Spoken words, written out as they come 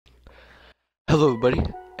Hello everybody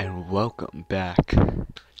and welcome back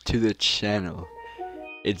to the channel.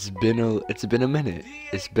 It's been a minute.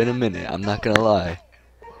 I'm not gonna lie.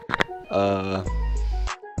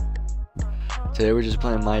 Today we're just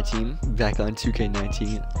playing Myteam back on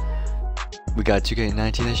 2K19. We got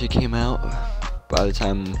 2K19 that shit came out by the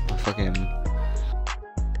time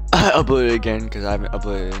I uploaded again because I haven't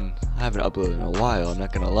uploaded in a while, I'm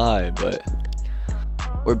not gonna lie, but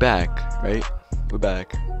we're back, right? We're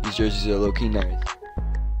back. These jerseys are low-key nice.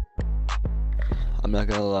 I'm not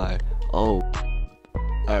gonna lie. Oh.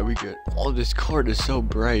 Alright, we good. Oh, this card is so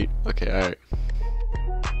bright. Okay, alright.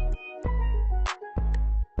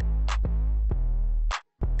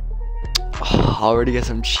 Oh, I already got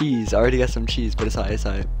some cheese. But it's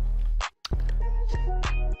alright.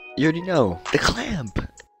 You already know. The clamp.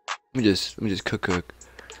 Let me just cook.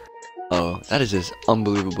 Oh, that is just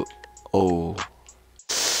unbelievable. Oh.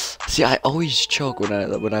 See, I always choke when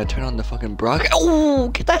I turn on the fucking Brock. Oh,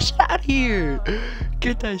 get that shit out of here!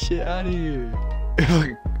 Get that shit out of here!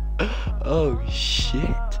 Oh shit!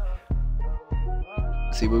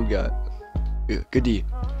 Let's see what we got. Good D.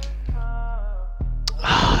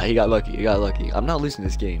 Ah, he got lucky. I'm not losing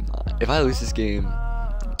this game. If I lose this game,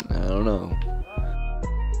 I don't know.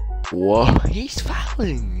 Whoa, he's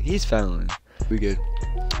fouling. We good.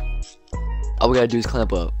 All we gotta do is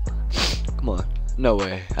clamp up. Come on. No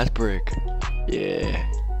way, that's brick.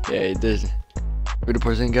 Yeah, it does. You're the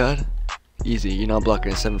person god? Easy, you're not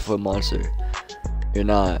blocking a 7-foot monster. You're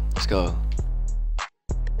not. Let's go.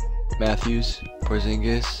 Matthews,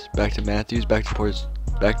 Porzingis, back to Matthews, back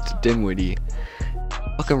to Dinwiddie.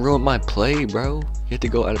 Fucking ruined my play, bro. You have to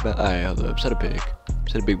go out of bounds. Alright, hold up. Set a pick.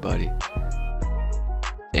 Set a big body.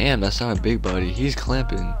 Damn, that's not a big body. He's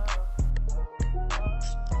clamping.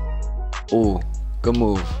 Oh, good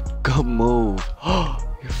move. Good move. Oh,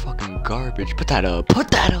 you're fucking garbage. Put that up.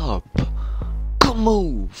 Good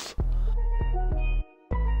move.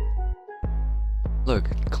 Look,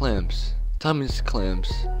 clamps. Tommy's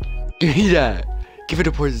clamps. Give me that. Give it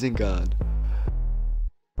to Porzingis.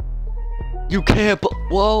 You can't.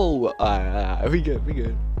 Whoa. We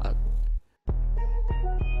good.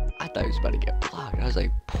 I thought he was about to get blocked. I was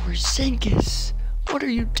like, Porzingis, what are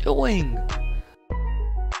you doing?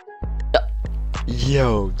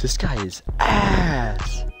 Yo, this guy is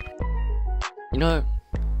ass. You know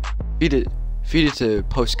what? Feed it to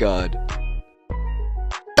post god.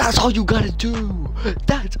 That's all you gotta do.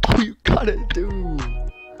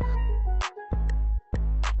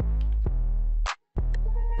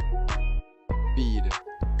 Feed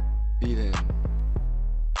him.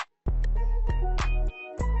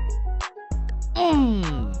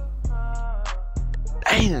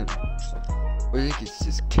 Damn. It's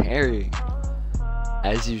just carrying.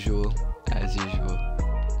 As usual.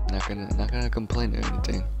 Not gonna complain or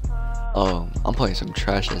anything. Oh, I'm playing some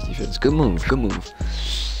trash ass defense. Good move.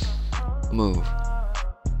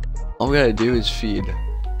 All we gotta do is feed.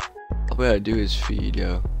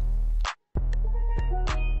 Yo.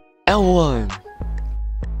 L1.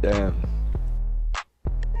 Damn.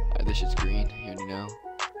 Alright, this shit's green. You already know.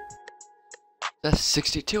 That's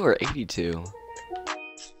 62 or 82.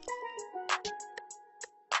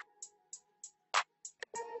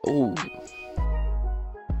 Oh.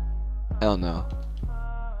 Hell no.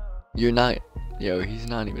 You're not. Yo, he's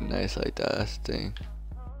not even nice like that. That's the thing.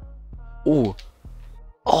 Oh.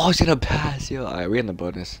 Oh, he's gonna pass. Yo, alright, we're in the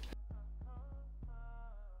bonus.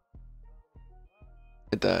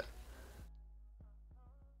 Hit that.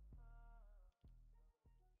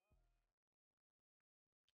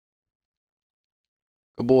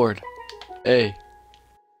 Good board. Hey.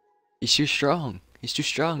 He's too strong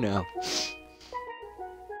now.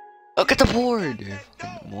 Look at the board, dude.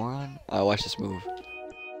 Fucking moron. Alright, watch this move.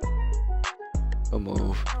 Go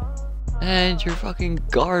move. And you're fucking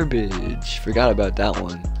garbage. Forgot about that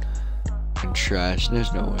one. Fucking trash.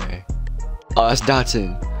 There's no way. Oh, that's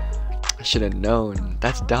Dotson. I should have known.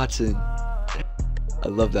 That's Dotson. I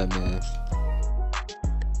love that man.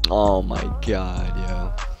 Oh my god,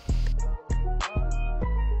 yo.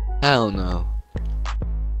 Hell no.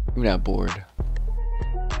 Give me that board.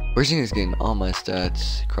 Porzingis getting all my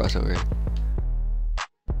stats. Crossover.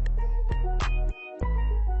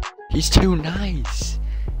 He's too nice.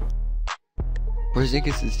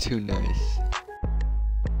 Porzingis is too nice.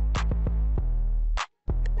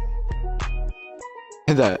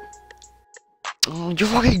 And that. Oh, you're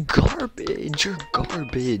fucking garbage.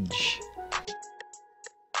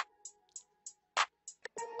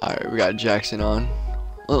 Alright, we got Jackson on.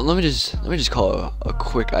 Let me just call a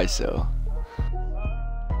quick ISO.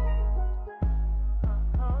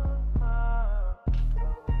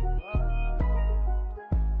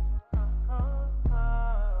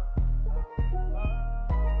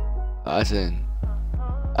 That's in.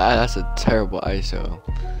 That's a terrible ISO.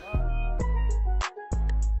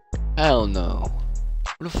 Hell no.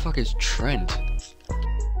 What the fuck is Trent?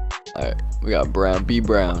 Alright, we got Brown. B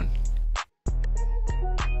Brown.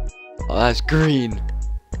 Oh, that's green.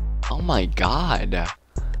 Oh my god.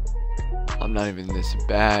 I'm not even this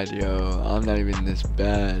bad, yo. I'm not even this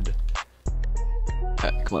bad.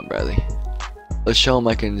 Alright, come on, Bradley. Let's show him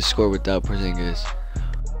I can score without Porzingis.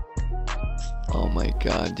 Oh my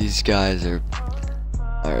god, these guys are...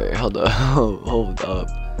 Alright, hold up. Hold up.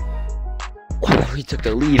 Oh, he took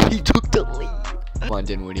the lead. He took the lead. Come on,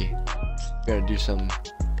 Dinwiddie. We gotta do some...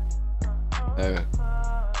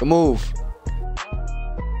 move.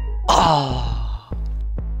 Oh.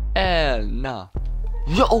 And nah.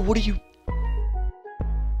 Yo, what are you...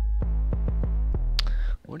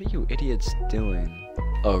 What are you idiots doing?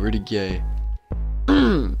 Oh, Rudy Gay.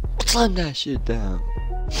 Slam that shit down.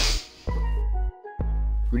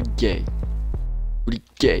 Rudy Gay. Rudy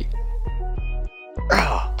Gay.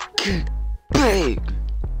 Ah, get big.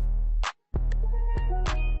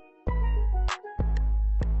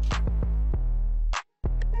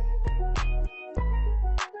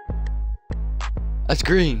 That's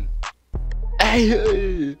green.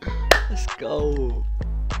 Hey, let's go.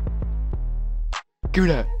 Give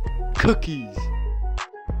me that. Cookies.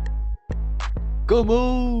 Go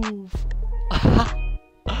move.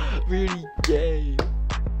 Really gay.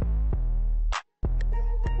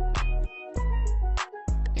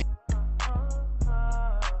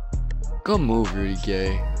 Go move, really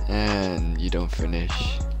gay. And you don't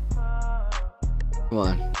finish. Come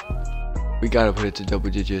on. We gotta put it to double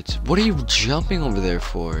digits. What are you jumping over there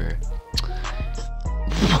for?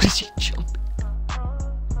 What is he jumping?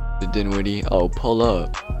 The Dinwiddie. Oh, pull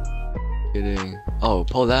up. Kidding. Oh,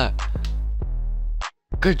 pull that.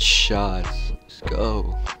 Good shots. Let's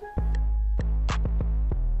go.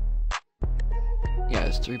 Yeah,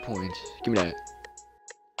 it's 3 points. Give me that.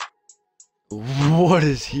 What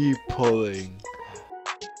is he pulling?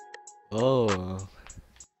 Oh.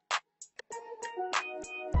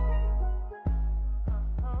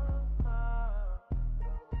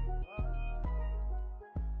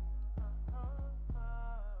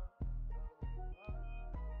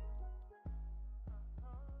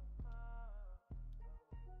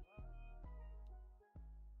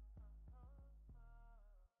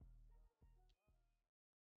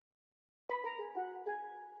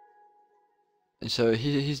 So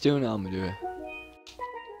he's doing it, I'm gonna do it.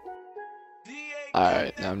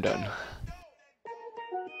 Alright, now I'm done.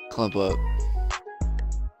 Clump up.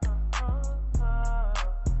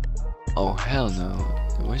 Oh hell no.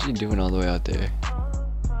 What is he doing all the way out there?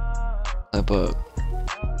 Clump up.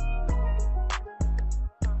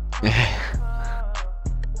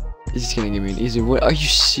 He's just gonna give me an easy. What? Are you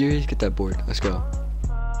serious? Get that board. Let's go.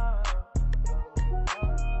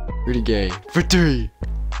 Pretty gay. For 3.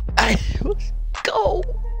 Let's go.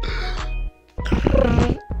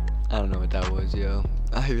 I don't know what that was, yo.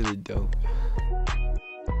 I really don't.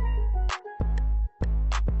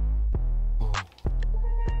 Oh.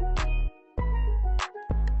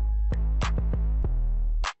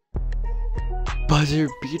 Buzzer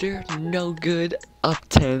beater, no good. Up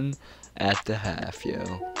 10 at the half, yo.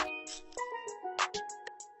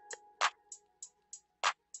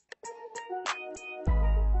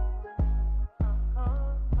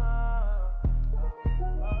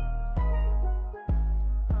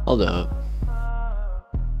 Hold up.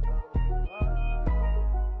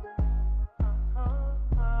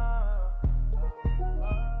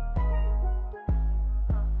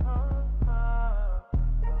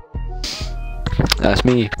 That's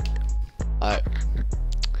me. Alright.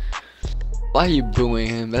 Why are you booing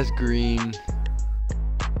him? That's green.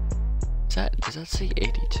 Does that say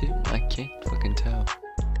 82? I can't fucking tell.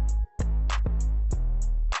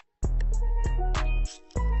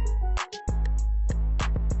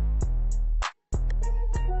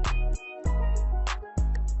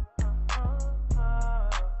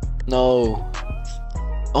 No.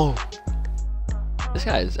 Oh. This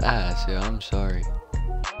guy is ass, yo. I'm sorry.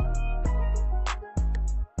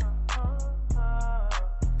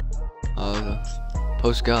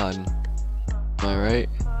 Post God. Am I right?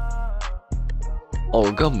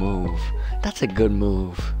 Oh, good move. That's a good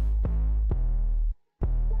move.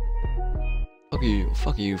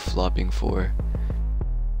 Fuck you flopping for.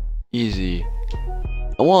 Easy.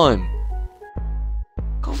 A 1.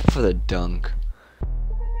 Go for the dunk.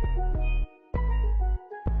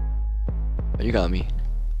 Oh, you got me.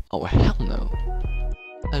 Oh hell no.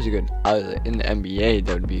 That was a good. In the NBA,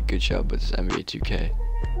 that would be a good shot, but it's NBA 2K.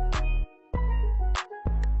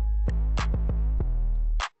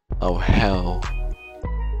 Oh hell.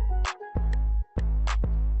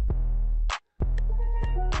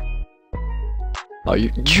 Oh,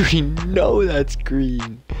 you already know that's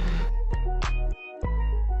green.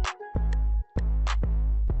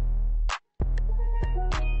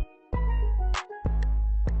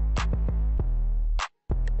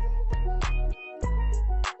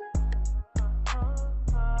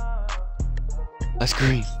 That's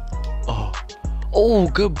green. Oh. Oh,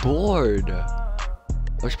 good board.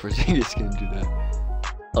 Which Porzingis gonna do that?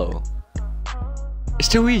 Oh. It's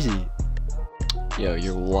too easy. Yo,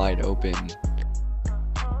 you're wide open.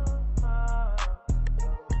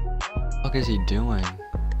 What is he doing?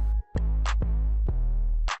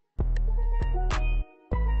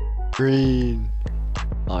 Green.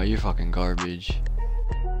 Oh, you're fucking garbage.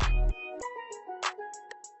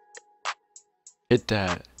 Hit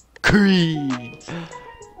that. Green.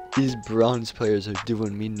 These bronze players are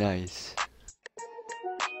doing me nice.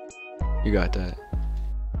 You got that.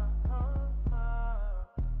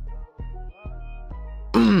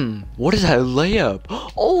 What is that layup?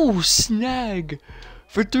 Oh, snag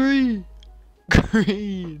for 3.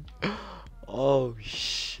 Green. Oh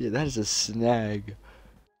shit, that is a snag.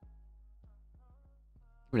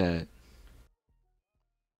 Look at that.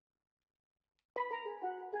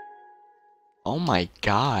 Oh my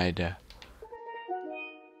god.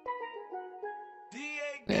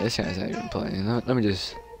 Yeah, this guy's not even playing. Let me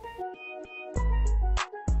just.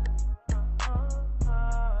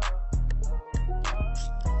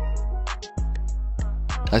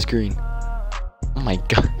 That's green. Oh my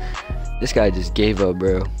god. This guy just gave up,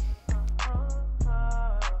 bro.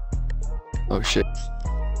 Oh shit.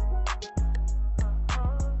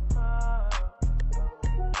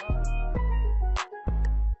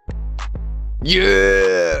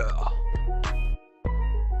 Yeah!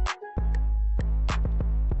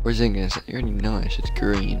 Porzingis, you already know that shit's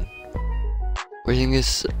green.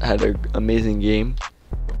 Porzingis had an amazing game.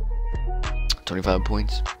 25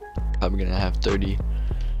 points. Probably gonna have 30.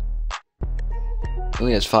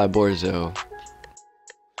 Only has 5 boards though.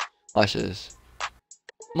 Watch this.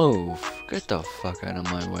 Move. Get the fuck out of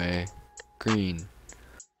my way. Green.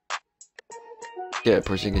 Yeah,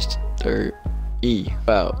 Porzingis third. E.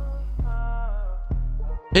 Wow.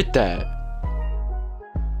 Hit that.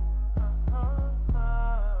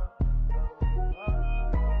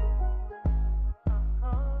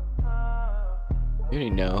 You already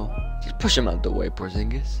know. Just push him out the way,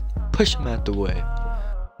 Porzingis. Push him out the way.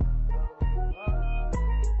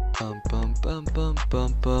 Bum bum bum bum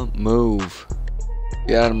bum bum. Move.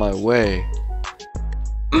 Get out of my way.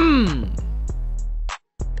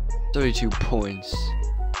 32 points.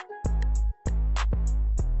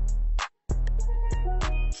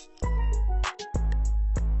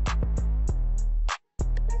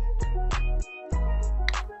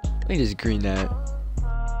 Let me just green that.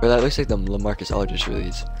 Bro, that looks like the LaMarcus Aldridge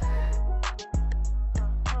release.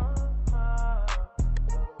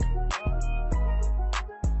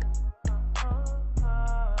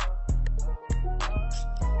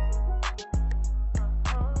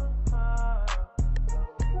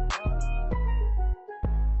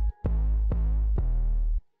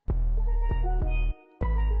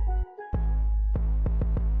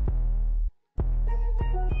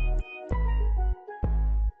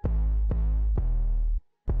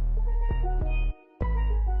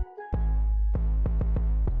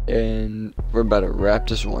 And we're about to wrap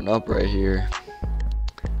this one up right here.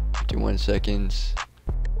 51 seconds.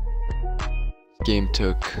 Game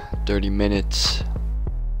took 30 minutes.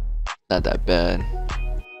 Not that bad.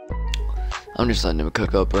 I'm just letting him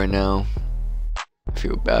cook up right now. I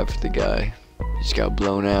feel bad for the guy. He just got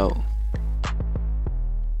blown out.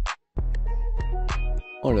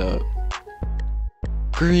 Hold up.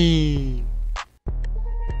 Green.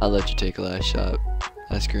 I'll let you take a last shot.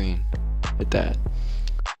 That's green. Hit that.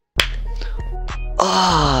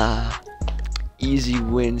 Ah, easy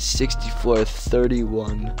win,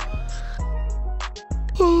 64-31.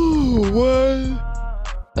 Oh,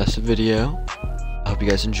 what? That's the video. I hope you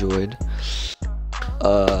guys enjoyed.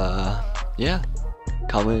 Yeah.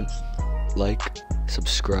 Comment, like,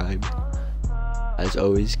 subscribe. As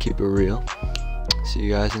always, keep it real. See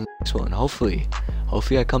you guys in the next one. Hopefully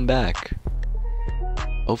I come back.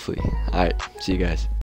 Hopefully. Alright, see you guys.